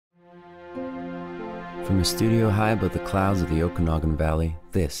From a studio high above the clouds of the Okanagan Valley,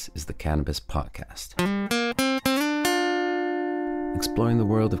 this is the Cannabis Podcast. Exploring the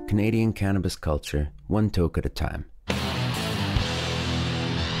world of Canadian cannabis culture, one toke at a time.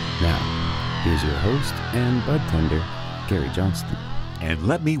 Now, here's your host and bud tender, Gary Johnston. And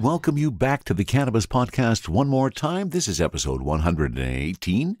let me welcome you back to the Cannabis Podcast one more time. This is episode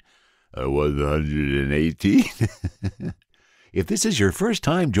 118. 118? If this is your first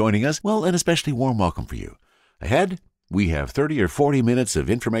time joining us, well, an especially warm welcome for you. Ahead, we have 30 or 40 minutes of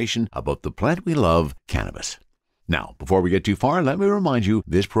information about the plant we love, cannabis. Now, before we get too far, let me remind you,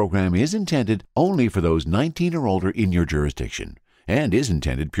 this program is intended only for those 19 or older in your jurisdiction, and is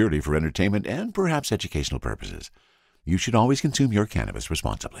intended purely for entertainment and perhaps educational purposes. You should always consume your cannabis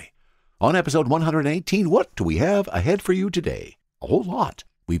responsibly. On episode 118, what do we have ahead for you today? A whole lot.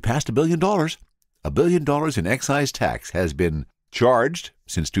 We passed $1 billion. $1 billion in excise tax has been charged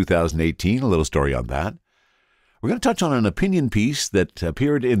since 2018. A little story on that. We're going to touch on an opinion piece that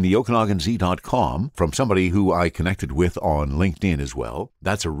appeared in the OkanaganZ.com from somebody who I connected with on LinkedIn as well.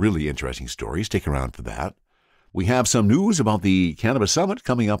 That's a really interesting story. Stick around for that. We have some news about the Cannabis Summit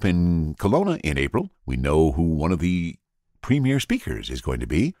coming up in Kelowna in April. We know who one of the premier speakers is going to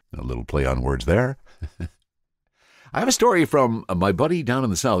be. A little play on words there. I have a story from my buddy down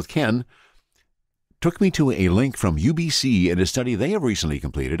in the south, Ken. Took me to a link from UBC and a study they have recently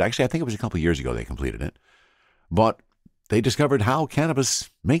completed. Actually, I think it was a couple of years ago they completed it. But they discovered how cannabis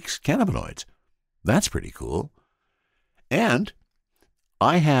makes cannabinoids. That's pretty cool. And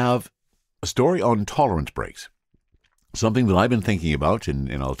I have a story on tolerance breaks. Something that I've been thinking about,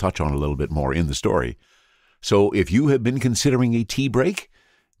 and I'll touch on a little bit more in the story. So if you have been considering a tea break,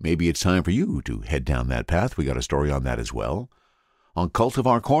 maybe it's time for you to head down that path. We got a story on that as well. On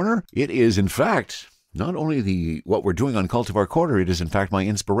Cultivar Corner, it is in fact not only what we're doing on Cultivar Corner, it is in fact my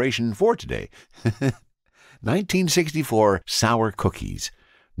inspiration for today. 1964 sour cookies.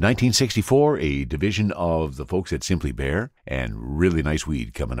 1964, a division of the folks at Simply Bear, and really nice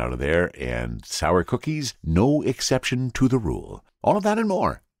weed coming out of there, and sour cookies, no exception to the rule. All of that and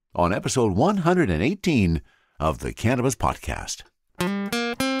more on episode 118 of the Cannabis Podcast.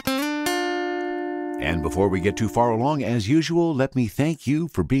 And before we get too far along, as usual, let me thank you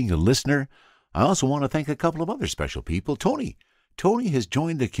for being a listener. I also want to thank a couple of other special people. Tony has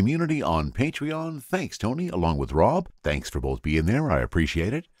joined the community on Patreon. Thanks, Tony, along with Rob. Thanks for both being there. I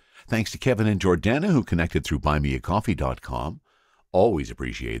appreciate it. Thanks to Kevin and Jordana, who connected through buymeacoffee.com. Always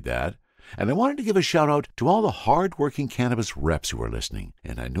appreciate that. And I wanted to give a shout-out to all the hard-working cannabis reps who are listening.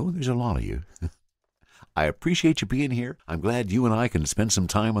 And I know there's a lot of you. I appreciate you being here. I'm glad you and I can spend some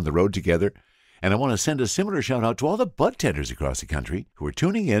time on the road together. And I want to send a similar shout-out to all the bud tenders across the country who are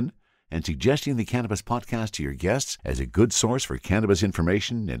tuning in and suggesting the Cannabis Podcast to your guests as a good source for cannabis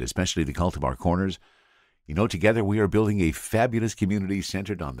information, and especially the Cultivar Corners. You know, together we are building a fabulous community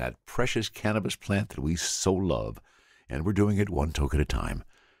centered on that precious cannabis plant that we so love, and we're doing it one toke at a time.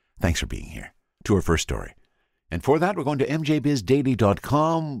 Thanks for being here. To our first story. And for that, we're going to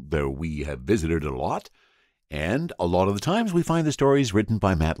mjbizdaily.com, where we have visited a lot, and a lot of the times we find the stories written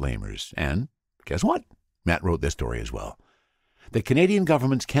by Matt Lamers. And guess what? Matt wrote this story as well. The Canadian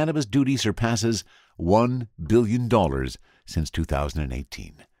government's cannabis duty surpasses $1 billion since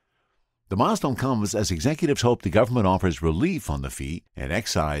 2018. The milestone comes as executives hope the government offers relief on the fee and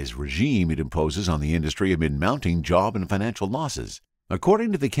excise regime it imposes on the industry amid mounting job and financial losses.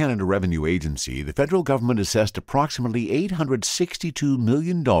 According to the Canada Revenue Agency, the federal government assessed approximately $862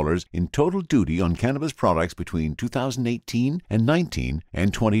 million in total duty on cannabis products between 2018 and 19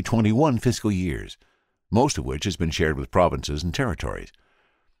 and 2021 fiscal years, most of which has been shared with provinces and territories.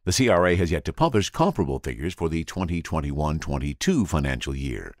 The CRA has yet to publish comparable figures for the 2021-22 financial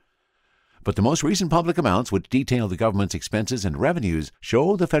year. But the most recent public amounts, which detail the government's expenses and revenues,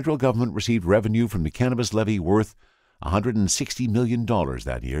 show the federal government received revenue from the cannabis levy worth $160 million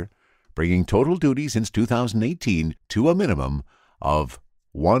that year, bringing total duty since 2018 to a minimum of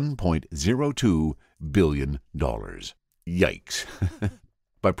 $1.02 billion. Yikes.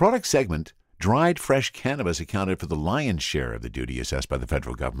 By product segment, dried fresh cannabis accounted for the lion's share of the duty assessed by the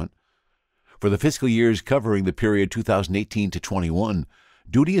federal government. For the fiscal years covering the period 2018 to 21,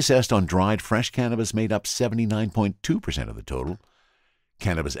 duty assessed on dried fresh cannabis made up 79.2% of the total.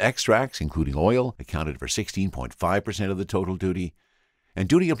 Cannabis extracts, including oil, accounted for 16.5% of the total duty. And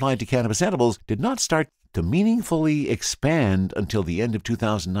duty applied to cannabis edibles did not start to meaningfully expand until the end of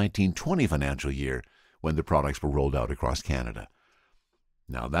 2019-20 financial year, when the products were rolled out across Canada.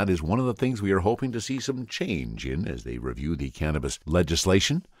 Now, that is one of the things we are hoping to see some change in as they review the cannabis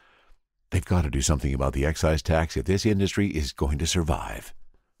legislation. They've got to do something about the excise tax if this industry is going to survive.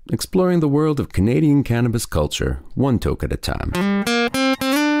 exploring the world of Canadian cannabis culture, one toke at a time.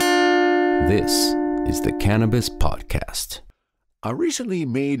 This is the Cannabis Podcast. I recently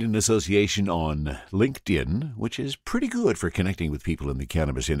made an association on LinkedIn, which is pretty good for connecting with people in the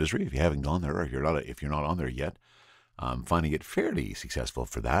cannabis industry. If you haven't gone there, or if you're not on there yet, I'm finding it fairly successful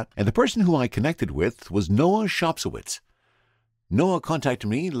for that. And the person who I connected with was Noah Shopsowitz. Noah contacted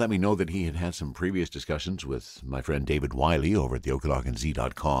me, let me know that he had had some previous discussions with my friend David Wiley over at the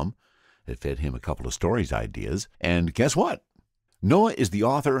OkanaganZ.com. It fed him a couple of stories ideas. And guess what? Noah is the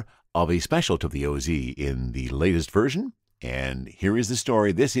author of a special to the OZ in the latest version. And here is the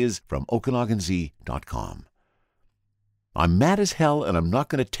story. This is from OkanaganZ.com. I'm mad as hell and I'm not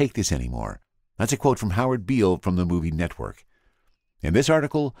going to take this anymore. That's a quote from Howard Beale from the movie Network. In this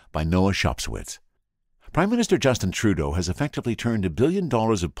article by Noah Shopsowitz. Prime Minister Justin Trudeau has effectively turned $1 billion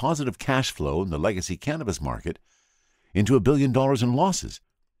of positive cash flow in the legacy cannabis market into $1 billion in losses.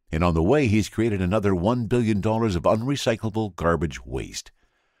 And on the way, he's created another $1 billion of unrecyclable garbage waste.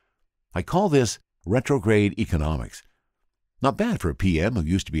 I call this retrograde economics. Not bad for a PM who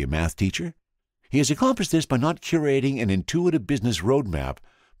used to be a math teacher. He has accomplished this by not curating an intuitive business roadmap,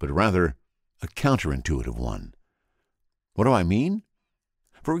 but rather a counterintuitive one. What do I mean?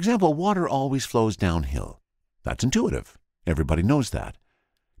 For example, water always flows downhill. That's intuitive. Everybody knows that.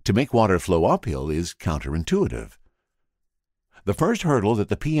 To make water flow uphill is counterintuitive. The first hurdle that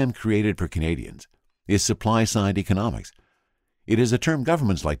the PM created for Canadians is supply-side economics. It is a term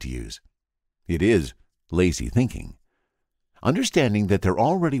governments like to use. It is lazy thinking. Understanding that there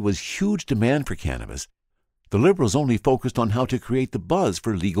already was huge demand for cannabis, the Liberals only focused on how to create the buzz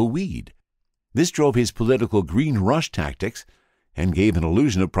for legal weed. This drove his political green rush tactics and gave an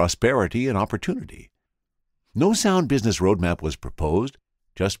illusion of prosperity and opportunity. No sound business roadmap was proposed,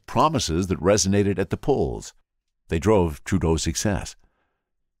 just promises that resonated at the polls. They drove Trudeau's success.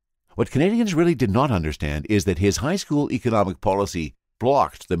 What Canadians really did not understand is that his high school economic policy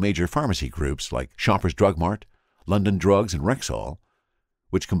blocked the major pharmacy groups like Shoppers Drug Mart, London Drugs, and Rexall,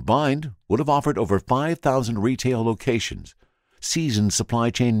 which combined would have offered over 5,000 retail locations, seasoned supply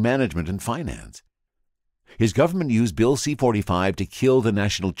chain management and finance. His government used Bill C-45 to kill the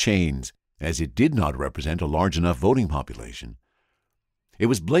national chains, as it did not represent a large enough voting population. It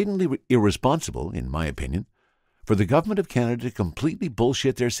was blatantly irresponsible, in my opinion, for the government of Canada to completely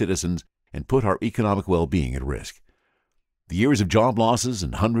bullshit their citizens and put our economic well-being at risk. The years of job losses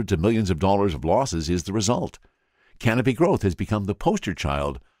and hundreds of millions of dollars of losses is the result. Canopy Growth has become the poster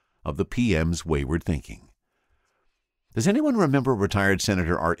child of the PM's wayward thinking. Does anyone remember retired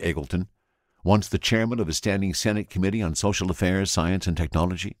Senator Art Eggleton, once the chairman of a standing Senate Committee on Social Affairs, Science and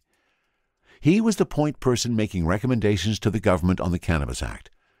Technology? He was the point person making recommendations to the government on the Cannabis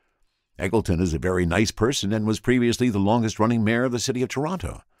Act. Eggleton is a very nice person and was previously the longest-running mayor of the city of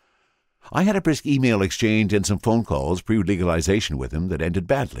Toronto. I had a brisk email exchange and some phone calls pre-legalization with him that ended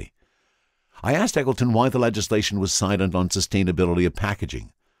badly. I asked Eggleton why the legislation was silent on sustainability of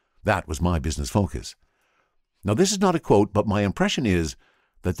packaging. That was my business focus. Now, this is not a quote, but my impression is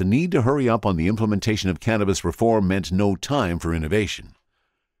that the need to hurry up on the implementation of cannabis reform meant no time for innovation.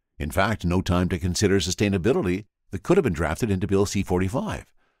 In fact, no time to consider sustainability that could have been drafted into Bill C-45.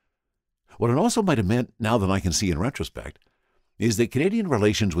 What it also might have meant, now that I can see in retrospect, is that Canadian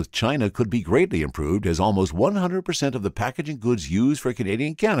relations with China could be greatly improved, as almost 100% of the packaging goods used for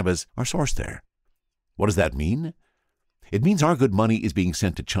Canadian cannabis are sourced there. What does that mean? It means our good money is being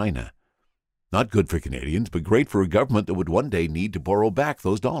sent to China. Not good for Canadians, but great for a government that would one day need to borrow back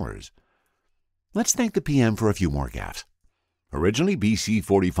those dollars. Let's thank the PM for a few more gaffes. Originally, BC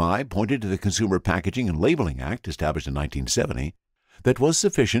 45 pointed to the Consumer Packaging and Labelling Act, established in 1970, that was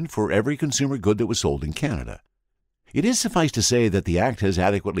sufficient for every consumer good that was sold in Canada. It is suffice to say that the Act has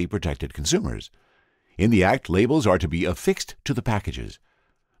adequately protected consumers. In the Act, labels are to be affixed to the packages.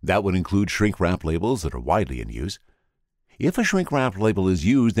 That would include shrink-wrap labels that are widely in use. If a shrink-wrap label is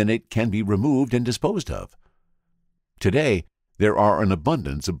used, then it can be removed and disposed of. Today, there are an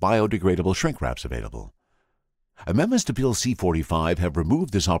abundance of biodegradable shrink-wraps available. Amendments to Bill C-45 have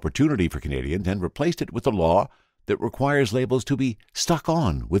removed this opportunity for Canadians and replaced it with a law that requires labels to be stuck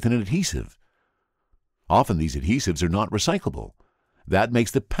on with an adhesive. Often these adhesives are not recyclable. That makes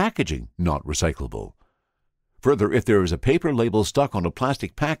the packaging not recyclable. Further, if there is a paper label stuck on a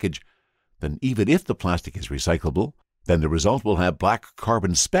plastic package, then even if the plastic is recyclable, then the result will have black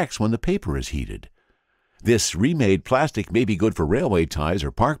carbon specks when the paper is heated. This remade plastic may be good for railway ties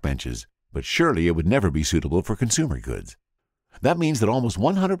or park benches, but surely it would never be suitable for consumer goods. That means that almost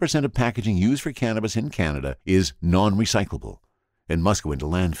 100% of packaging used for cannabis in Canada is non-recyclable and must go into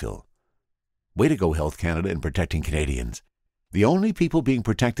landfill. Way to go, Health Canada, in protecting Canadians. The only people being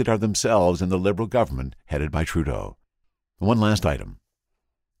protected are themselves and the Liberal government headed by Trudeau. One last item.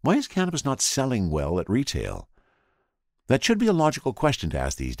 Why is cannabis not selling well at retail? That should be a logical question to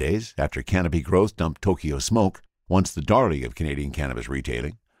ask these days, after Canopy Growth dumped Tokyo Smoke, once the darling of Canadian cannabis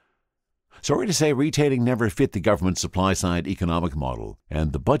retailing. Sorry to say, retailing never fit the government's supply-side economic model,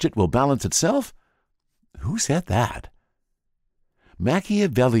 and the budget will balance itself? Who said that?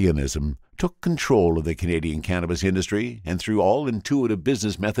 Machiavellianism took control of the Canadian cannabis industry and threw all intuitive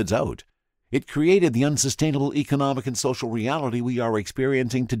business methods out. It created the unsustainable economic and social reality we are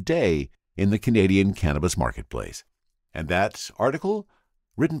experiencing today in the Canadian cannabis marketplace. And that article,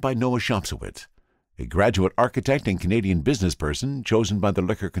 written by Noah Shopsowitz, a graduate architect and Canadian businessperson chosen by the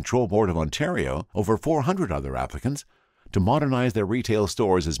Liquor Control Board of Ontario over 400 other applicants to modernize their retail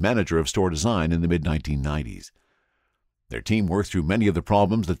stores as manager of store design in the mid-1990s. Their team worked through many of the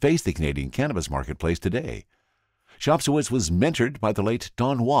problems that face the Canadian cannabis marketplace today. Shopsowitz was mentored by the late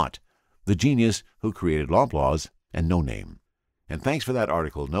Don Watt, the genius who created Loblaws and No Name. And thanks for that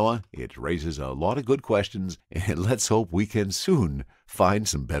article, Noah. It raises a lot of good questions, and let's hope we can soon find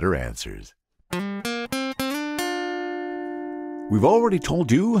some better answers. We've already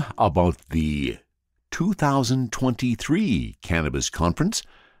told you about the 2023 Cannabis Conference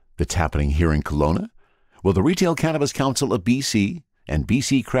that's happening here in Kelowna. Well, the Retail Cannabis Council of BC and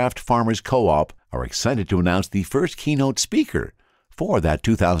BC Craft Farmers Co-op are excited to announce the first keynote speaker for that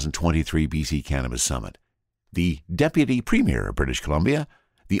 2023 BC Cannabis Summit. The Deputy Premier of British Columbia,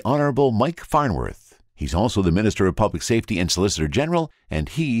 the Honourable Mike Farnworth. He's also the Minister of Public Safety and Solicitor General, and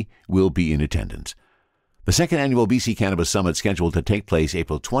he will be in attendance. The second annual BC Cannabis Summit, scheduled to take place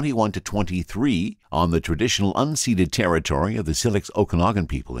April 21 to 23 on the traditional unceded territory of the Syilx Okanagan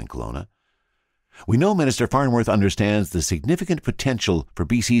people in Kelowna. We know Minister Farnworth understands the significant potential for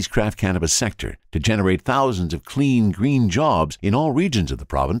BC's craft cannabis sector to generate thousands of clean, green jobs in all regions of the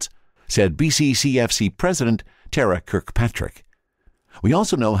province, said BC CFC President Tara Kirkpatrick. We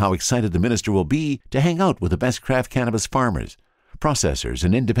also know how excited the minister will be to hang out with the best craft cannabis farmers, processors,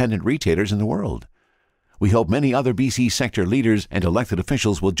 and independent retailers in the world. We hope many other BC sector leaders and elected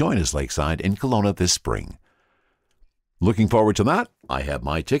officials will join us lakeside in Kelowna this spring. Looking forward to that. I have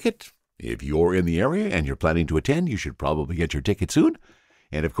my ticket. If you're in the area and you're planning to attend, you should probably get your ticket soon.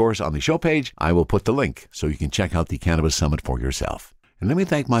 And of course, on the show page, I will put the link so you can check out the Cannabis Summit for yourself. And let me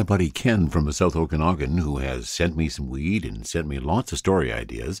thank my buddy Ken from the South Okanagan, who has sent me some weed and sent me lots of story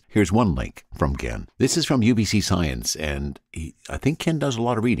ideas. Here's one link from Ken. This is from UBC Science, and I think Ken does a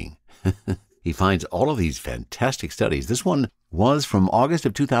lot of reading. He finds all of these fantastic studies. This one was from August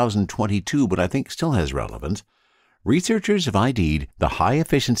of 2022, but I think still has relevance. Researchers have ID'd the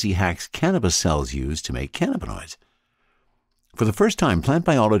high-efficiency hacks cannabis cells use to make cannabinoids. For the first time, plant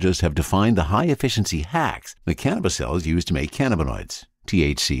biologists have defined the high-efficiency hacks the cannabis cells use to make cannabinoids,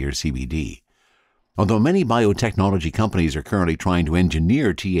 THC or CBD. Although many biotechnology companies are currently trying to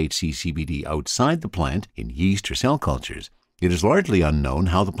engineer THC-CBD outside the plant in yeast or cell cultures, it is largely unknown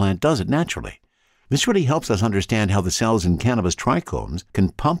how the plant does it naturally. This really helps us understand how the cells in cannabis trichomes can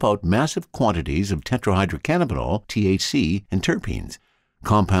pump out massive quantities of tetrahydrocannabinol, THC, and terpenes,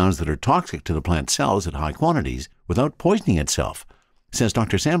 compounds that are toxic to the plant cells at high quantities without poisoning itself, says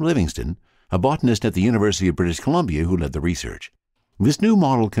Dr. Sam Livingston, a botanist at the University of British Columbia who led the research. This new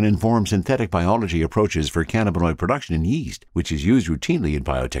model can inform synthetic biology approaches for cannabinoid production in yeast, which is used routinely in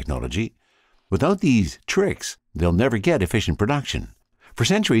biotechnology. Without these tricks, they'll never get efficient production. For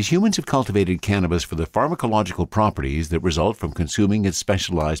centuries, humans have cultivated cannabis for the pharmacological properties that result from consuming its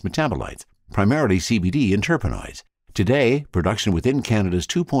specialized metabolites, primarily CBD and terpenoids. Today, production within Canada's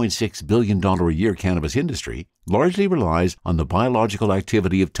 $2.6 billion a year cannabis industry largely relies on the biological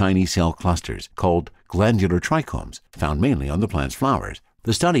activity of tiny cell clusters, called glandular trichomes, found mainly on the plant's flowers.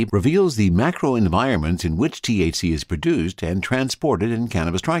 The study reveals the macroenvironments in which THC is produced and transported in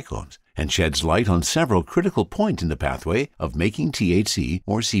cannabis trichomes, and sheds light on several critical points in the pathway of making THC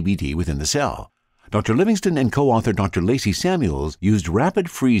or CBD within the cell. Dr. Livingston and co-author Dr. Lacey Samuels used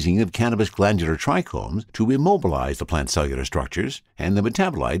rapid freezing of cannabis glandular trichomes to immobilize the plant's cellular structures and the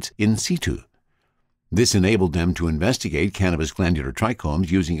metabolites in situ. This enabled them to investigate cannabis glandular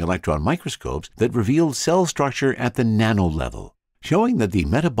trichomes using electron microscopes that revealed cell structure at the nano level, showing that the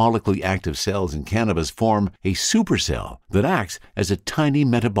metabolically active cells in cannabis form a supercell that acts as a tiny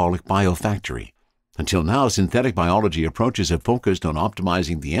metabolic biofactory. Until now, synthetic biology approaches have focused on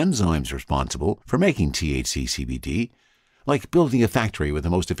optimizing the enzymes responsible for making THC-CBD, like building a factory with the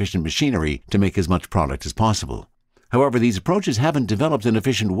most efficient machinery to make as much product as possible. However, these approaches haven't developed an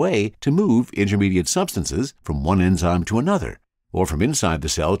efficient way to move intermediate substances from one enzyme to another, or from inside the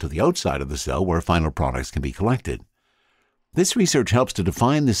cell to the outside of the cell where final products can be collected. This research helps to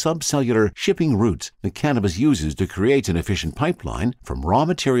define the subcellular shipping routes that cannabis uses to create an efficient pipeline from raw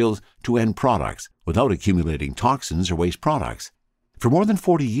materials to end products without accumulating toxins or waste products. For more than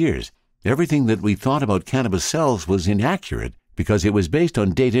 40 years, everything that we thought about cannabis cells was inaccurate because it was based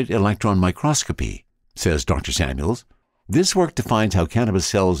on dated electron microscopy, says Dr. Samuels. This work defines how cannabis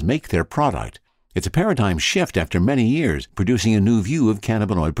cells make their product. It's a paradigm shift after many years, producing a new view of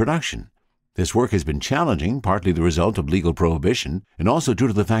cannabinoid production. This work has been challenging, partly the result of legal prohibition, and also due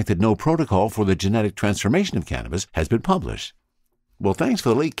to the fact that no protocol for the genetic transformation of cannabis has been published. Well, thanks for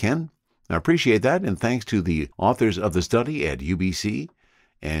the leak, Ken. I appreciate that, and thanks to the authors of the study at UBC,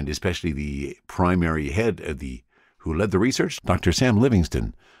 and especially the primary head of who led the research, Dr. Sam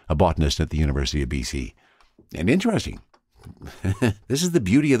Livingston, a botanist at the University of BC. And interesting, this is the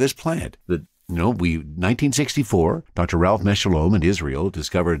beauty of this plant. 1964, Dr. Ralph Meshalom in Israel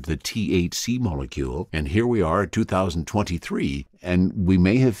discovered the THC molecule, and here we are, 2023, and we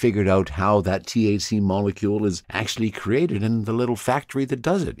may have figured out how that THC molecule is actually created in the little factory that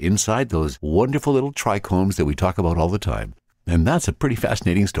does it, inside those wonderful little trichomes that we talk about all the time. And that's a pretty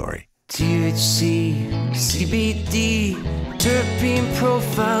fascinating story. THC, CBD, terpene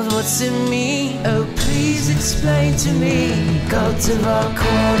profiles, what's in me? Oh, please explain to me. Go to our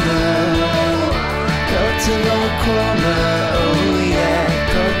corner, go to our corner, oh yeah.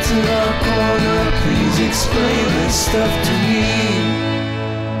 Go to our corner, please explain this stuff to me.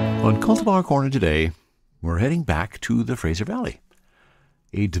 On Cultivar Corner today, we're heading back to the Fraser Valley,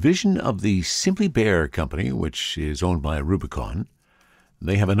 a division of the Simply Bare company, which is owned by Rubicon.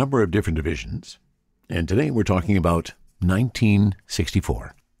 They have a number of different divisions, and today we're talking about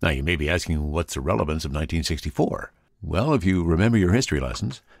 1964. Now, you may be asking, what's the relevance of 1964? Well, if you remember your history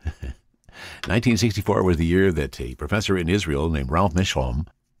lessons, 1964 was the year that a professor in Israel named Ralph Meshalom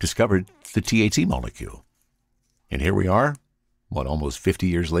discovered the THC molecule. And here we are, almost 50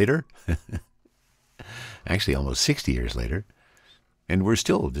 years later? Actually, almost 60 years later. And we're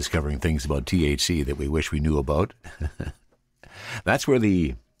still discovering things about THC that we wish we knew about. That's where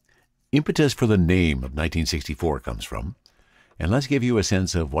the impetus for the name of 1964 comes from. And let's give you a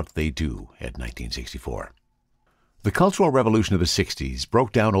sense of what they do at 1964. The Cultural Revolution of the 60s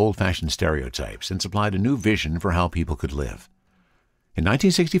broke down old-fashioned stereotypes and supplied a new vision for how people could live. In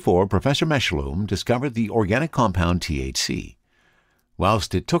 1964, Professor Meshalom discovered the organic compound THC.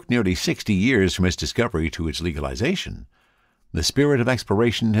 Whilst it took nearly 60 years from its discovery to its legalization, the spirit of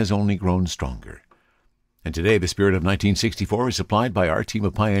exploration has only grown stronger. And today, the spirit of 1964 is supplied by our team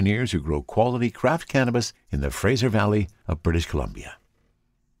of pioneers who grow quality craft cannabis in the Fraser Valley of British Columbia.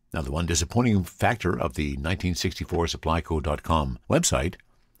 Now, the one disappointing factor of the 1964supplyco.com website,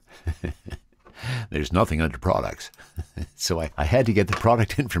 there's nothing under products. So I had to get the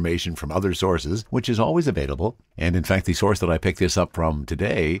product information from other sources, which is always available. And in fact, the source that I picked this up from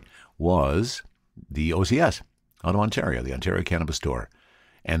today was the OCS out of Ontario, the Ontario Cannabis Store,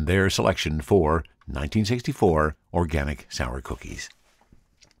 and their selection for 1964 organic sour cookies.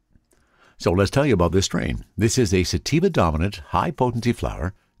 So let's tell you about this strain. This is a sativa-dominant, high-potency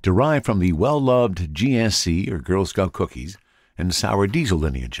flower derived from the well-loved GSC, or Girl Scout cookies, and sour diesel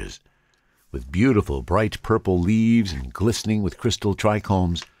lineages. With beautiful, bright purple leaves and glistening with crystal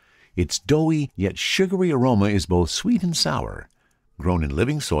trichomes, its doughy yet sugary aroma is both sweet and sour. Grown in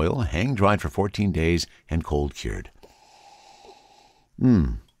living soil, hang-dried for 14 days, and cold-cured.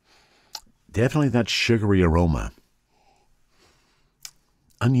 Definitely that sugary aroma.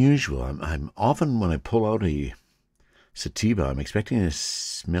 Unusual. I'm often, when I pull out a sativa, I'm expecting to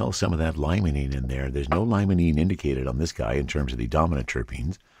smell some of that limonene in there. There's no limonene indicated on this guy in terms of the dominant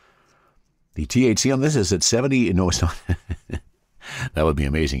terpenes. The THC on this is at 70. No, it's not. That would be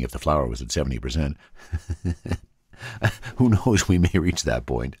amazing if the flower was at 70%. Who knows? We may reach that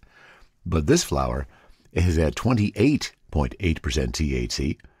point. But this flower is at 28.8%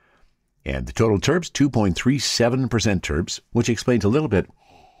 THC. And the total terps, 2.37% terps, which explains a little bit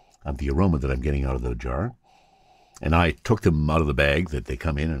of the aroma that I'm getting out of the jar. And I took them out of the bag that they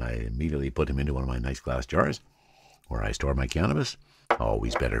come in, and I immediately put them into one of my nice glass jars where I store my cannabis.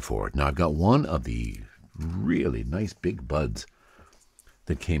 Always better for it. Now, I've got one of the really nice big buds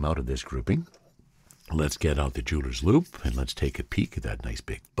that came out of this grouping. Let's get out the jeweler's loop, and let's take a peek at that nice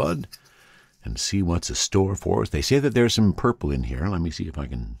big bud and see what's a store for us. They say that there's some purple in here. Let me see if I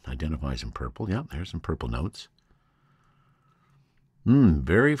can identify some purple. Yeah, there's some purple notes.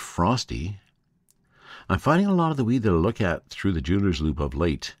 Very frosty. I'm finding a lot of the weed that I look at through the jeweler's loop of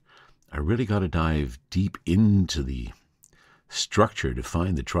late, I really got to dive deep into the structure to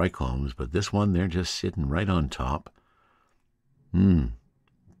find the trichomes, but this one, they're just sitting right on top.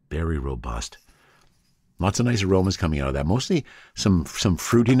 Very robust. Lots of nice aromas coming out of that. Mostly some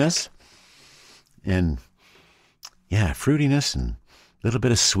fruitiness. And yeah, fruitiness and a little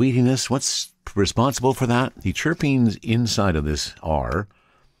bit of sweetiness. What's responsible for that? The terpenes inside of this are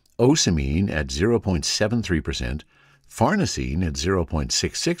ocimene at 0.73%, farnesene at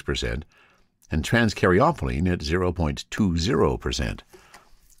 0.66%, and transcaryophyllene at 0.20%.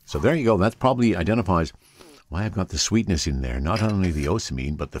 So there you go. That probably identifies why I've got the sweetness in there. Not only the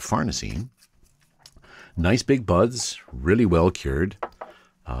ocimene, but the farnesene. Nice big buds, really well cured.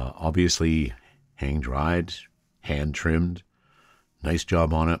 Obviously hang-dried, hand-trimmed. Nice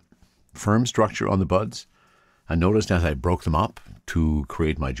job on it. Firm structure on the buds. I noticed as I broke them up to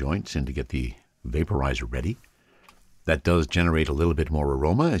create my joints and to get the vaporizer ready, that does generate a little bit more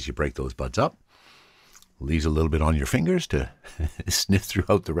aroma as you break those buds up. Leaves a little bit on your fingers to sniff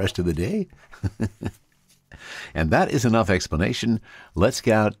throughout the rest of the day. And that is enough explanation. Let's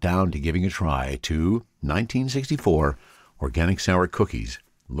get down to giving a try to 1964 Organic Sour Cookies.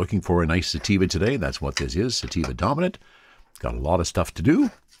 Looking for a nice sativa today. That's what this is, sativa dominant. Got a lot of stuff to do,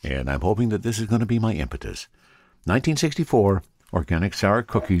 and I'm hoping that this is going to be my impetus. 1964 Organic Sour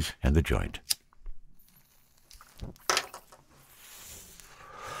Cookies and the joint.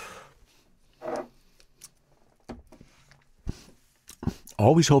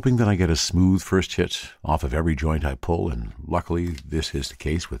 Always hoping that I get a smooth first hit off of every joint I pull, and luckily this is the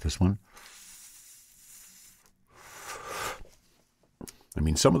case with this one. I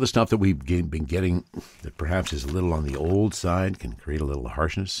mean, some of the stuff that we've been getting that perhaps is a little on the old side can create a little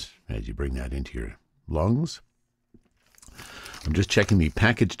harshness as you bring that into your lungs. I'm just checking the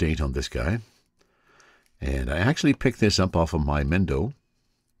package date on this guy, and I actually picked this up off of my Mendo,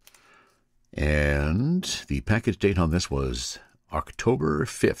 and the package date on this was October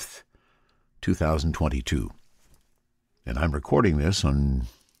 5th, 2022. And I'm recording this on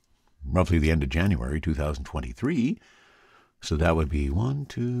roughly the end of January 2023. So that would be 1,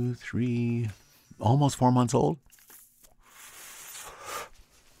 2, 3, almost 4 months old.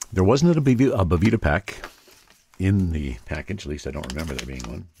 There wasn't a Bavita pack in the package. At least I don't remember there being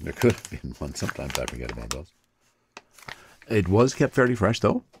one. There could have been one. Sometimes I forget about those. It was kept fairly fresh,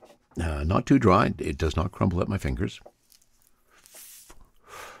 though. Not too dry. It does not crumble at my fingers.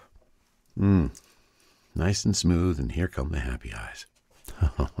 Nice and smooth, and here come the happy eyes.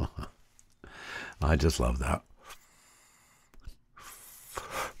 I just love that.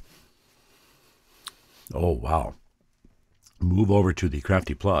 Oh, wow. Move over to the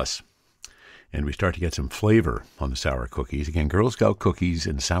Crafty Plus, and we start to get some flavor on the sour cookies. Again, Girl Scout cookies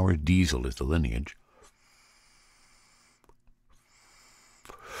and sour diesel is the lineage.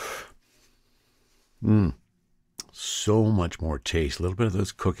 So much more taste. A little bit of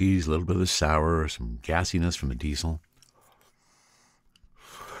those cookies, a little bit of the sour, some gassiness from the diesel.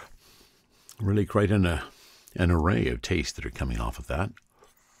 Really quite an array of tastes that are coming off of that.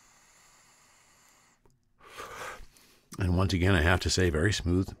 And once again, I have to say, very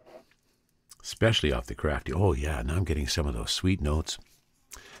smooth, especially off the Crafty. Oh, yeah, now I'm getting some of those sweet notes.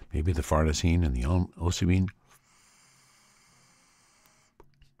 Maybe the farnesene and the ocimene.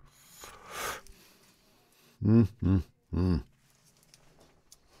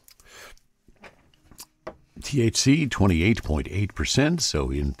 THC, 28.8%,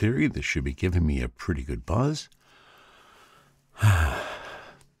 so in theory, this should be giving me a pretty good buzz.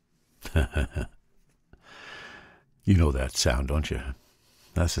 You know that sound, don't you?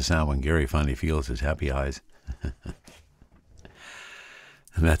 That's the sound when Gary finally feels his happy eyes. And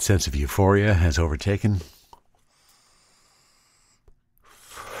that sense of euphoria has overtaken.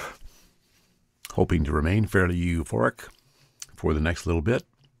 Hoping to remain fairly euphoric for the next little bit.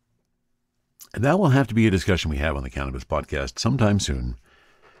 And that will have to be a discussion we have on the Cannabis Podcast sometime soon.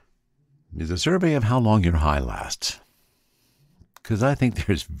 Is a survey of how long your high lasts. Because I think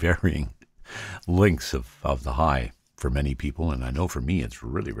there's varying lengths of the high for many people, and I know for me it's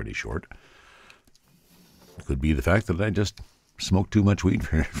really, really short. It could be the fact that I just smoked too much weed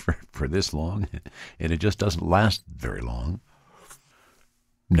for this long, and it just doesn't last very long.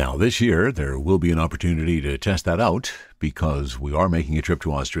 Now, this year, there will be an opportunity to test that out, because we are making a trip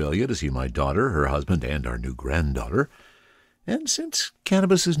to Australia to see my daughter, her husband, and our new granddaughter. And since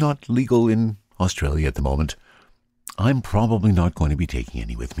cannabis is not legal in Australia at the moment, I'm probably not going to be taking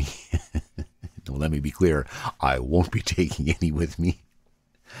any with me. Let me be clear, I won't be taking any with me.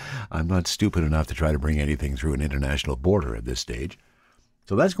 I'm not stupid enough to try to bring anything through an international border at this stage.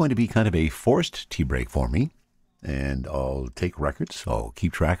 So that's going to be kind of a forced tea break for me. And I'll take records. I'll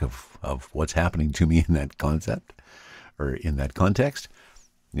keep track of what's happening to me in that concept, or in that context.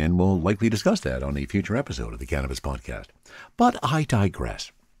 And we'll likely discuss that on a future episode of the Cannabis Podcast. But I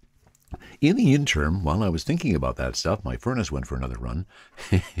digress. In the interim, while I was thinking about that stuff, my furnace went for another run,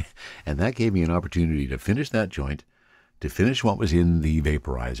 and that gave me an opportunity to finish that joint, to finish what was in the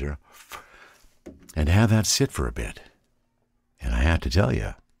vaporizer, and have that sit for a bit. And I have to tell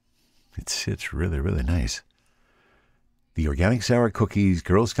you, it sits really, really nice. The organic sour cookies,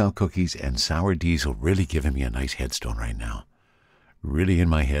 Girl Scout cookies, and sour diesel really giving me a nice headstone right now. Really in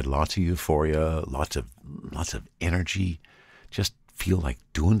my head, lots of euphoria, lots of energy, just feel like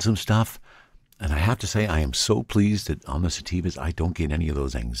doing some stuff. And I have to say, I am so pleased that on the sativas, I don't get any of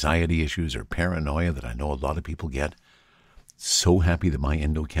those anxiety issues or paranoia that I know a lot of people get. So happy that my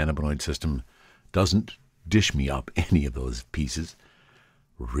endocannabinoid system doesn't dish me up any of those pieces.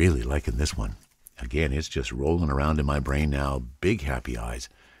 Really liking this one. Again, it's just rolling around in my brain now. Big happy eyes,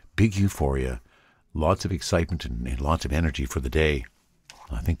 big euphoria, lots of excitement and lots of energy for the day.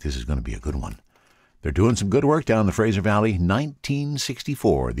 I think this is going to be a good one. They're doing some good work down in the Fraser Valley.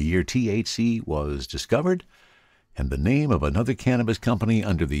 1964, the year THC was discovered, and the name of another cannabis company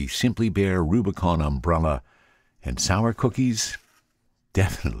under the Simply Bare Rubicon umbrella, and sour cookies,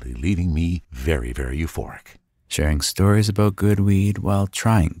 definitely leaving me very, very euphoric. Sharing stories about good weed while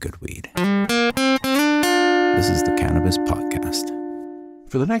trying good weed. This is the Cannabis Podcast.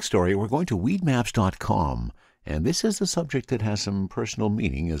 For the next story, we're going to weedmaps.com, and this is a subject that has some personal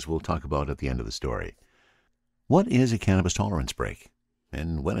meaning, as we'll talk about at the end of the story. What is a cannabis tolerance break,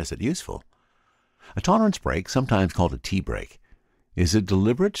 and when is it useful? A tolerance break, sometimes called a tea break, is a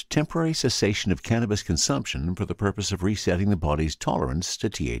deliberate temporary cessation of cannabis consumption for the purpose of resetting the body's tolerance to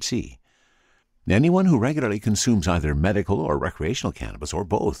THC. Anyone who regularly consumes either medical or recreational cannabis, or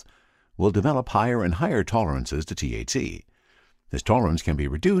both, will develop higher and higher tolerances to THC. This tolerance can be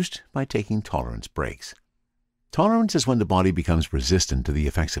reduced by taking tolerance breaks. Tolerance is when the body becomes resistant to the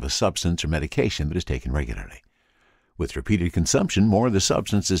effects of a substance or medication that is taken regularly. With repeated consumption, more of the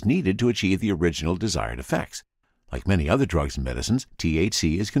substance is needed to achieve the original desired effects. Like many other drugs and medicines,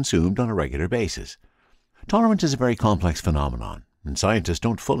 THC is consumed on a regular basis. Tolerance is a very complex phenomenon, and scientists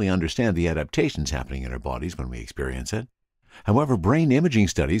don't fully understand the adaptations happening in our bodies when we experience it. However, brain imaging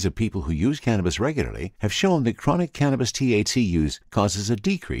studies of people who use cannabis regularly have shown that chronic cannabis THC use causes a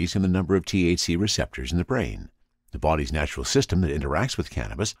decrease in the number of THC receptors in the brain. The body's natural system that interacts with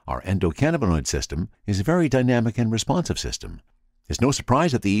cannabis, our endocannabinoid system, is a very dynamic and responsive system. It's no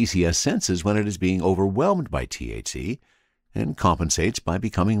surprise that the ECS senses when it is being overwhelmed by THC and compensates by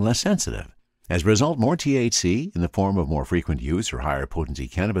becoming less sensitive. As a result, more THC, in the form of more frequent use or higher potency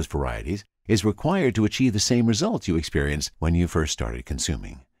cannabis varieties, is required to achieve the same results you experienced when you first started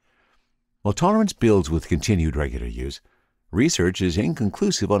consuming. While tolerance builds with continued regular use, research is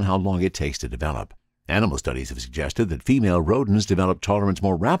inconclusive on how long it takes to develop. Animal studies have suggested that female rodents develop tolerance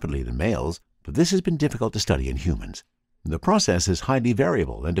more rapidly than males, but this has been difficult to study in humans. The process is highly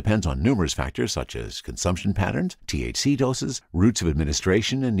variable and depends on numerous factors such as consumption patterns, THC doses, routes of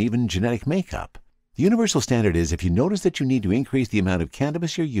administration, and even genetic makeup. The universal standard is if you notice that you need to increase the amount of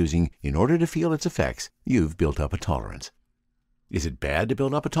cannabis you're using in order to feel its effects, you've built up a tolerance. Is it bad to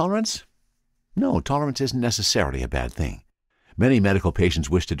build up a tolerance? No, tolerance isn't necessarily a bad thing. Many medical patients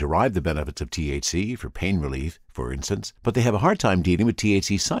wish to derive the benefits of THC for pain relief, for instance, but they have a hard time dealing with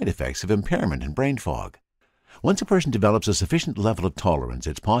THC side effects of impairment and brain fog. Once a person develops a sufficient level of tolerance,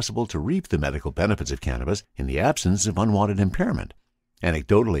 it's possible to reap the medical benefits of cannabis in the absence of unwanted impairment.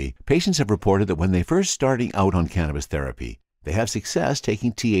 Anecdotally, patients have reported that when they first starting out on cannabis therapy, they have success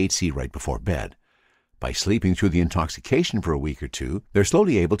taking THC right before bed. By sleeping through the intoxication for a week or two, they're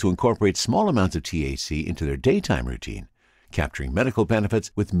slowly able to incorporate small amounts of THC into their daytime routine, capturing medical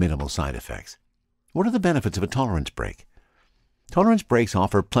benefits with minimal side effects. What are the benefits of a tolerance break? Tolerance breaks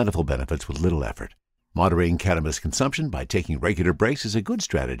offer plentiful benefits with little effort. Moderating cannabis consumption by taking regular breaks is a good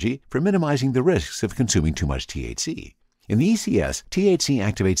strategy for minimizing the risks of consuming too much THC. In the ECS, THC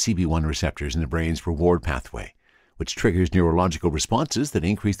activates CB1 receptors in the brain's reward pathway, which triggers neurological responses that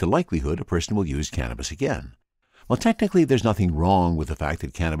increase the likelihood a person will use cannabis again. While technically there's nothing wrong with the fact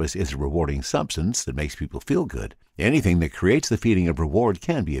that cannabis is a rewarding substance that makes people feel good, anything that creates the feeling of reward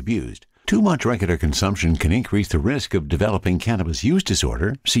can be abused. Too much regular consumption can increase the risk of developing cannabis use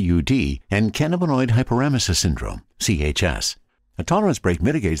disorder, CUD, and cannabinoid hyperemesis syndrome, CHS. A tolerance break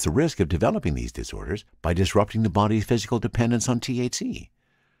mitigates the risk of developing these disorders by disrupting the body's physical dependence on THC.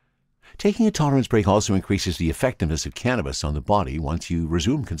 Taking a tolerance break also increases the effectiveness of cannabis on the body once you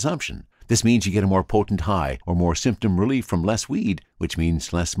resume consumption. This means you get a more potent high or more symptom relief from less weed, which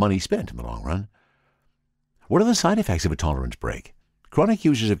means less money spent in the long run. What are the side effects of a tolerance break? Chronic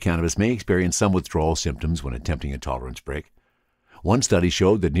users of cannabis may experience some withdrawal symptoms when attempting a tolerance break. One study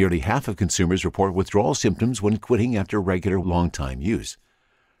showed that nearly half of consumers report withdrawal symptoms when quitting after regular long-time use.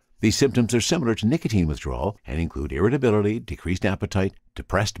 These symptoms are similar to nicotine withdrawal and include irritability, decreased appetite,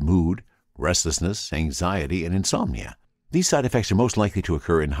 depressed mood, restlessness, anxiety, and insomnia. These side effects are most likely to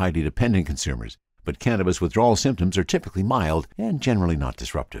occur in highly dependent consumers, but cannabis withdrawal symptoms are typically mild and generally not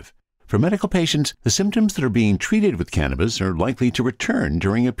disruptive. For medical patients, the symptoms that are being treated with cannabis are likely to return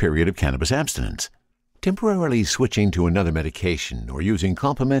during a period of cannabis abstinence. Temporarily switching to another medication or using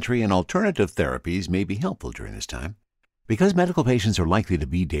complementary and alternative therapies may be helpful during this time. Because medical patients are likely to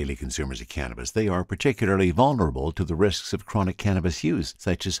be daily consumers of cannabis, they are particularly vulnerable to the risks of chronic cannabis use,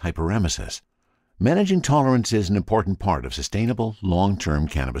 such as hyperemesis. Managing tolerance is an important part of sustainable, long-term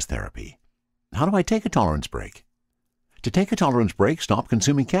cannabis therapy. How do I take a tolerance break? To take a tolerance break, stop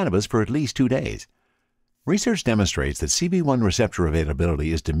consuming cannabis for at least 2 days. Research demonstrates that CB1 receptor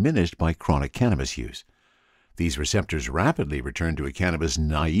availability is diminished by chronic cannabis use. These receptors rapidly return to a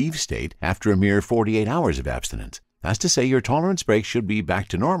cannabis-naive state after a mere 48 hours of abstinence. That's to say, your tolerance break should be back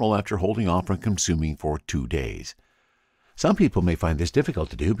to normal after holding off from consuming for 2 days. Some people may find this difficult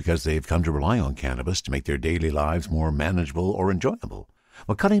to do because they've come to rely on cannabis to make their daily lives more manageable or enjoyable.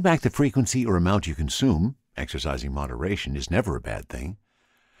 While cutting back the frequency or amount you consume, exercising moderation, is never a bad thing.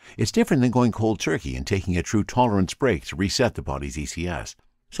 It's different than going cold turkey and taking a true tolerance break to reset the body's ECS.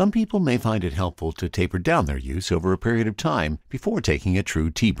 Some people may find it helpful to taper down their use over a period of time before taking a true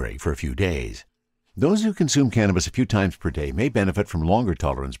tea break for a few days. Those who consume cannabis a few times per day may benefit from longer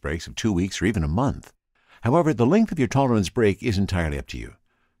tolerance breaks of 2 weeks or even a month. However, the length of your tolerance break is entirely up to you.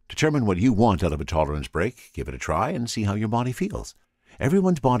 Determine what you want out of a tolerance break, give it a try, and see how your body feels.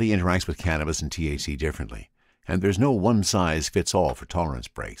 Everyone's body interacts with cannabis and THC differently, and there's no one-size-fits-all for tolerance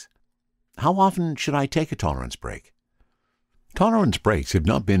breaks. How often should I take a tolerance break? Tolerance breaks have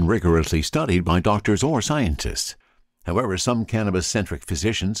not been rigorously studied by doctors or scientists. However, some cannabis-centric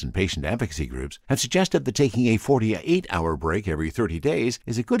physicians and patient advocacy groups have suggested that taking a 48-hour break every 30 days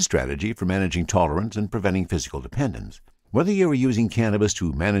is a good strategy for managing tolerance and preventing physical dependence. Whether you are using cannabis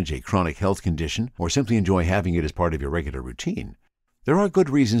to manage a chronic health condition or simply enjoy having it as part of your regular routine, there are good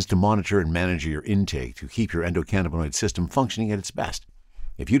reasons to monitor and manage your intake to keep your endocannabinoid system functioning at its best.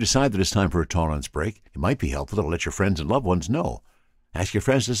 If you decide that it's time for a tolerance break, it might be helpful to let your friends and loved ones know. Ask your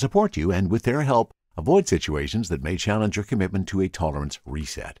friends to support you, and with their help, avoid situations that may challenge your commitment to a tolerance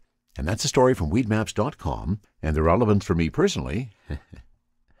reset. And that's a story from weedmaps.com, and the relevance for me personally.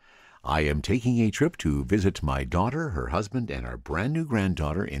 I am taking a trip to visit my daughter, her husband, and our brand new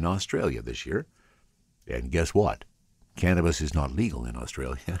granddaughter in Australia this year. And guess what? Cannabis is not legal in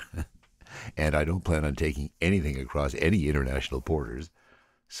Australia. And I don't plan on taking anything across any international borders.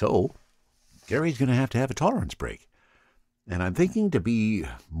 So, Gary's going to have a tolerance break. And I'm thinking, to be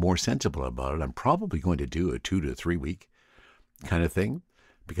more sensible about it, I'm probably going to do a 2 to 3 week kind of thing,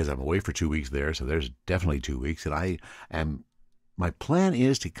 because I'm away for 2 weeks there, so there's definitely 2 weeks. And my plan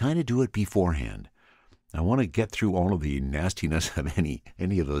is to kind of do it beforehand. I want to get through all of the nastiness of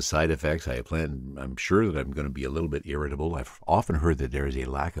any of those side effects. I'm sure that I'm going to be a little bit irritable. I've often heard that there is a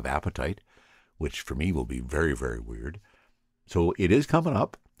lack of appetite, which for me will be very, very weird. So it is coming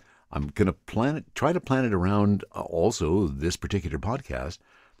up. I'm going to try to plan it around also this particular podcast.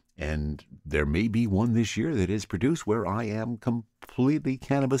 And there may be one this year that is produced where I am completely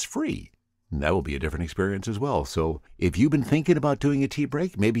cannabis free. And that will be a different experience as well. So if you've been thinking about doing a tea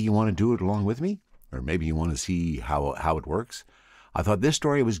break, maybe you want to do it along with me, or maybe you want to see how it works. I thought this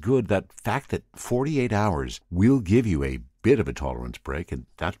story was good. That fact that 48 hours will give you a bit of a tolerance break. And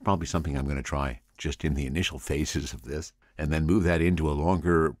that's probably something I'm going to try just in the initial phases of this, and then move that into a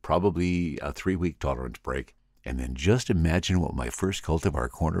longer, probably a 3-week tolerance break. And then just imagine what my first cultivar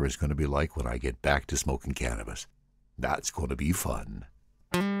corner is going to be like when I get back to smoking cannabis. That's going to be fun.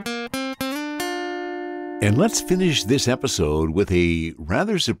 And let's finish this episode with a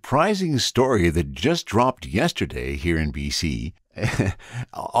rather surprising story that just dropped yesterday here in BC.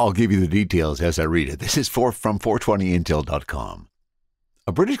 I'll give you the details as I read it. This is from 420intel.com.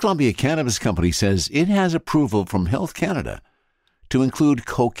 A British Columbia cannabis company says it has approval from Health Canada to include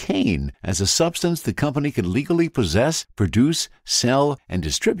cocaine as a substance the company can legally possess, produce, sell, and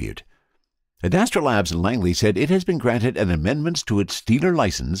distribute. Adastra Labs in Langley said it has been granted an amendment to its dealer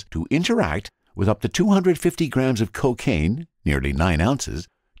license to interact with up to 250 grams of cocaine, nearly 9 ounces,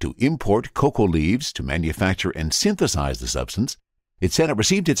 to import cocoa leaves to manufacture and synthesize the substance. It said it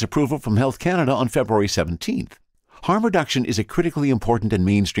received its approval from Health Canada on February 17th. Harm reduction is a critically important and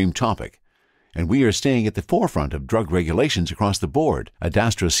mainstream topic, and we are staying at the forefront of drug regulations across the board,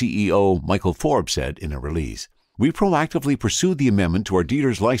 Adastra CEO Michael Forbes said in a release. We proactively pursued the amendment to our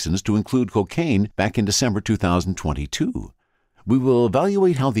dealer's license to include cocaine back in December 2022. We will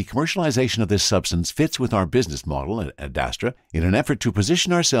evaluate how the commercialization of this substance fits with our business model at Adastra in an effort to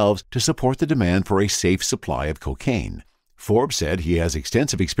position ourselves to support the demand for a safe supply of cocaine. Forbes said he has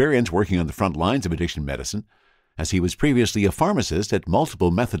extensive experience working on the front lines of addiction medicine, as he was previously a pharmacist at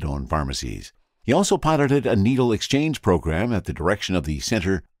multiple methadone pharmacies. He also piloted a needle exchange program at the direction of the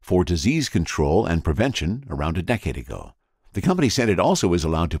Center for Disease Control and Prevention around a decade ago. The company said it also is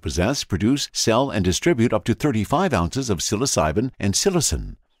allowed to possess, produce, sell, and distribute up to 35 ounces of psilocybin and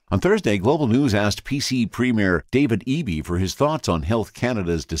psilocin. On Thursday, Global News asked PC Premier David Eby for his thoughts on Health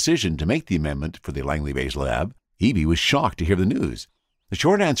Canada's decision to make the amendment for the Langley-based lab. Eby was shocked to hear the news. The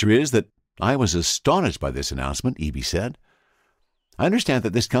short answer is that I was astonished by this announcement, Eby said. I understand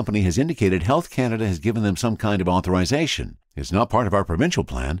that this company has indicated Health Canada has given them some kind of authorization. It's not part of our provincial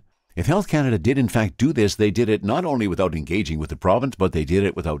plan. If Health Canada did in fact do this, they did it not only without engaging with the province, but they did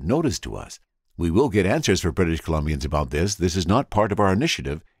it without notice to us. We will get answers for British Columbians about this. This is not part of our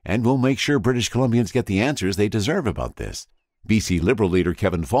initiative, and we'll make sure British Columbians get the answers they deserve about this. BC Liberal leader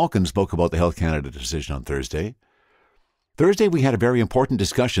Kevin Falcon spoke about the Health Canada decision on Thursday. Thursday, we had a very important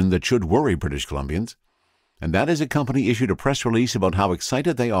discussion that should worry British Columbians, and that is a company issued a press release about how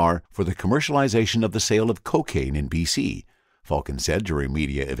excited they are for the commercialization of the sale of cocaine in BC, Falcon said during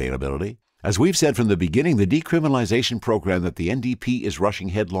media availability. As we've said from the beginning, the decriminalization program that the NDP is rushing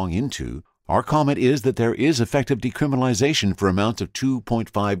headlong into, our comment is that there is effective decriminalization for amounts of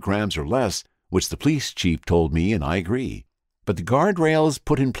 2.5 grams or less, which the police chief told me, and I agree. But the guardrails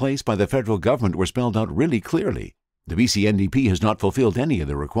put in place by the federal government were spelled out really clearly. The BC NDP has not fulfilled any of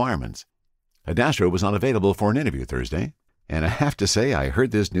the requirements. Adastra was not available for an interview Thursday, and I have to say I heard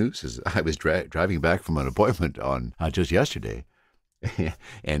this news as I was driving back from an appointment on just yesterday,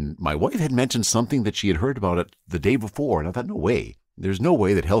 and my wife had mentioned something that she had heard about it the day before, and I thought, no way. There's no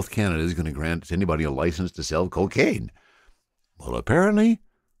way that Health Canada is going to grant anybody a license to sell cocaine. Well, apparently,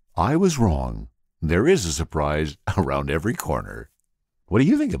 I was wrong. There is a surprise around every corner. What do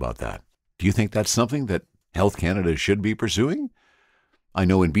you think about that? Do you think that's something that Health Canada should be pursuing? I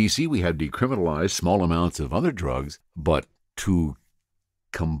know in BC we have decriminalized small amounts of other drugs, but to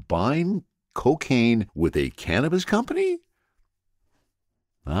combine cocaine with a cannabis company?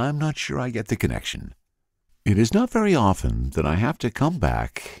 I'm not sure I get the connection. It is not very often that I have to come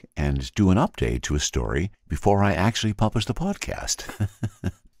back and do an update to a story before I actually publish the podcast.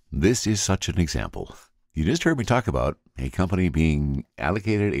 This is such an example. You just heard me talk about a company being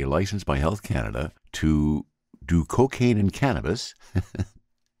allocated a license by Health Canada to do cocaine and cannabis.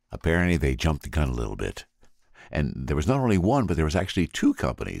 Apparently they jumped the gun a little bit. And there was not only one, but there was actually two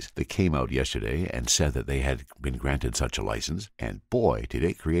companies that came out yesterday and said that they had been granted such a license. And boy, did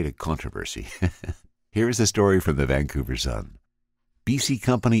it create a controversy. Here is the story from the Vancouver Sun. BC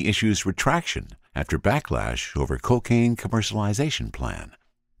company issues retraction after backlash over cocaine commercialization plan.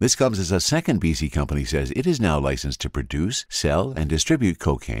 This comes as a second BC company says it is now licensed to produce, sell, and distribute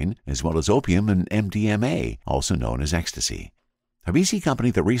cocaine, as well as opium and MDMA, also known as ecstasy. A BC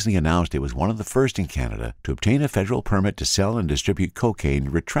company that recently announced it was one of the first in Canada to obtain a federal permit to sell and distribute cocaine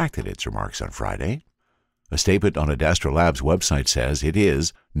retracted its remarks on Friday. A statement on Adastra Labs' website says it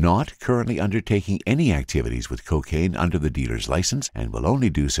is not currently undertaking any activities with cocaine under the dealer's license and will only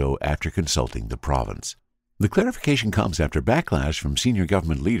do so after consulting the province. The clarification comes after backlash from senior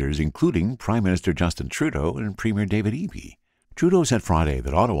government leaders, including Prime Minister Justin Trudeau and Premier David Eby. Trudeau said Friday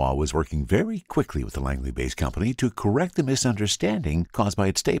that Ottawa was working very quickly with the Langley-based company to correct the misunderstanding caused by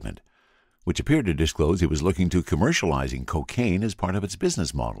its statement, which appeared to disclose it was looking to commercializing cocaine as part of its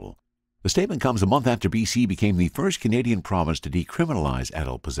business model. The statement comes a month after BC became the first Canadian province to decriminalize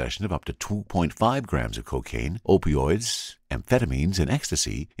adult possession of up to 2.5 grams of cocaine, opioids, amphetamines, and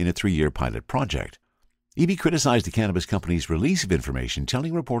ecstasy in a 3-year pilot project. Eby criticized the cannabis company's release of information,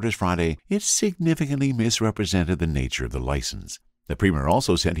 telling reporters Friday it significantly misrepresented the nature of the license. The Premier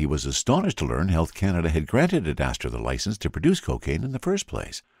also said he was astonished to learn Health Canada had granted Adastra the license to produce cocaine in the first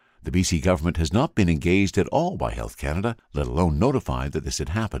place. The BC government has not been engaged at all by Health Canada, let alone notified that this had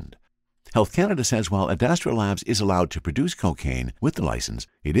happened. Health Canada says while Adastra Labs is allowed to produce cocaine with the license,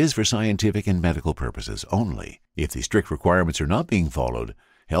 it is for scientific and medical purposes only. If the strict requirements are not being followed,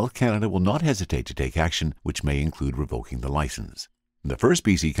 Health Canada will not hesitate to take action, which may include revoking the license. The first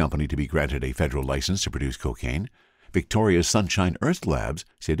BC company to be granted a federal license to produce cocaine, Victoria's Sunshine Earth Labs,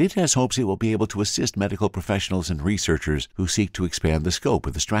 said it has hopes it will be able to assist medical professionals and researchers who seek to expand the scope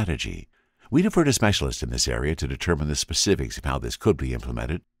of the strategy. We defer to specialists in this area to determine the specifics of how this could be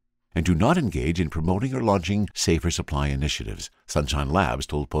implemented, and do not engage in promoting or launching safer supply initiatives, Sunshine Labs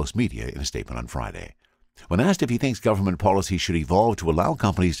told Post Media in a statement on Friday. When asked if he thinks government policy should evolve to allow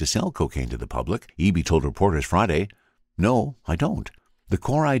companies to sell cocaine to the public, Eby told reporters Friday, No, I don't. The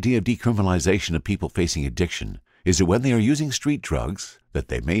core idea of decriminalization of people facing addiction is that when they are using street drugs, that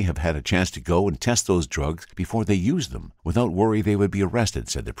they may have had a chance to go and test those drugs before they use them, without worry they would be arrested,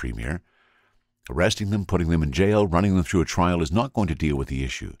 said the Premier. Arresting them, putting them in jail, running them through a trial is not going to deal with the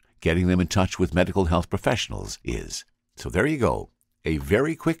issue. Getting them in touch with medical health professionals is. So there you go. A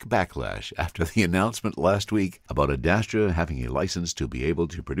very quick backlash after the announcement last week about Adastra having a license to be able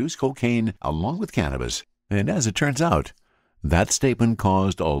to produce cocaine along with cannabis. And as it turns out, that statement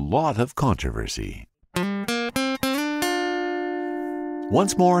caused a lot of controversy.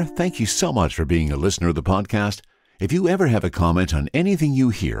 Once more, thank you so much for being a listener of the podcast. If you ever have a comment on anything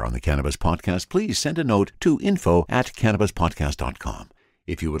you hear on the Cannabis Podcast, please send a note to info@cannabispodcast.com.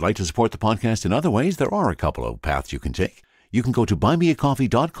 If you would like to support the podcast in other ways, there are a couple of paths you can take. You can go to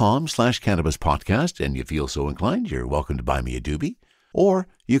buymeacoffee.com/cannabispodcast, and if you feel so inclined, you're welcome to buy me a doobie. Or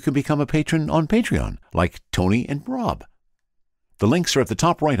you can become a patron on Patreon, like Tony and Rob. The links are at the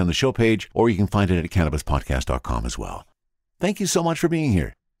top right on the show page, or you can find it at cannabispodcast.com as well. Thank you so much for being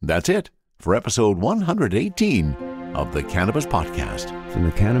here. That's it for episode 118 of the Cannabis Podcast. From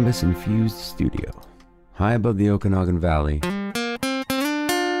the cannabis-infused studio, high above the Okanagan Valley,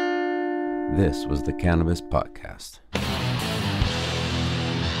 this was the Cannabis Podcast.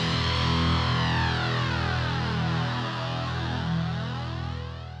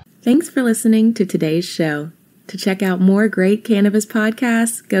 Thanks for listening to today's show. To check out more great cannabis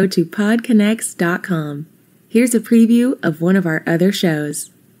podcasts, go to podconnects.com. Here's a preview of one of our other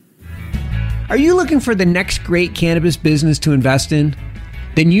shows. Are you looking for the next great cannabis business to invest in?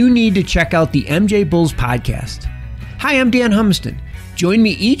 Then you need to check out the MJ Bulls Podcast. Hi, I'm Dan Humiston. Join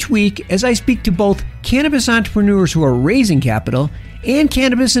me each week as I speak to both cannabis entrepreneurs who are raising capital and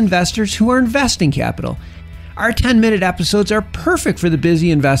cannabis investors who are investing capital. Our 10-minute episodes are perfect for the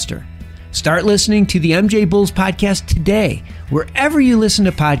busy investor. Start listening to the MJ Bulls Podcast today, wherever you listen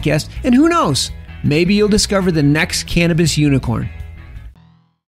to podcasts, and who knows, maybe you'll discover the next cannabis unicorn.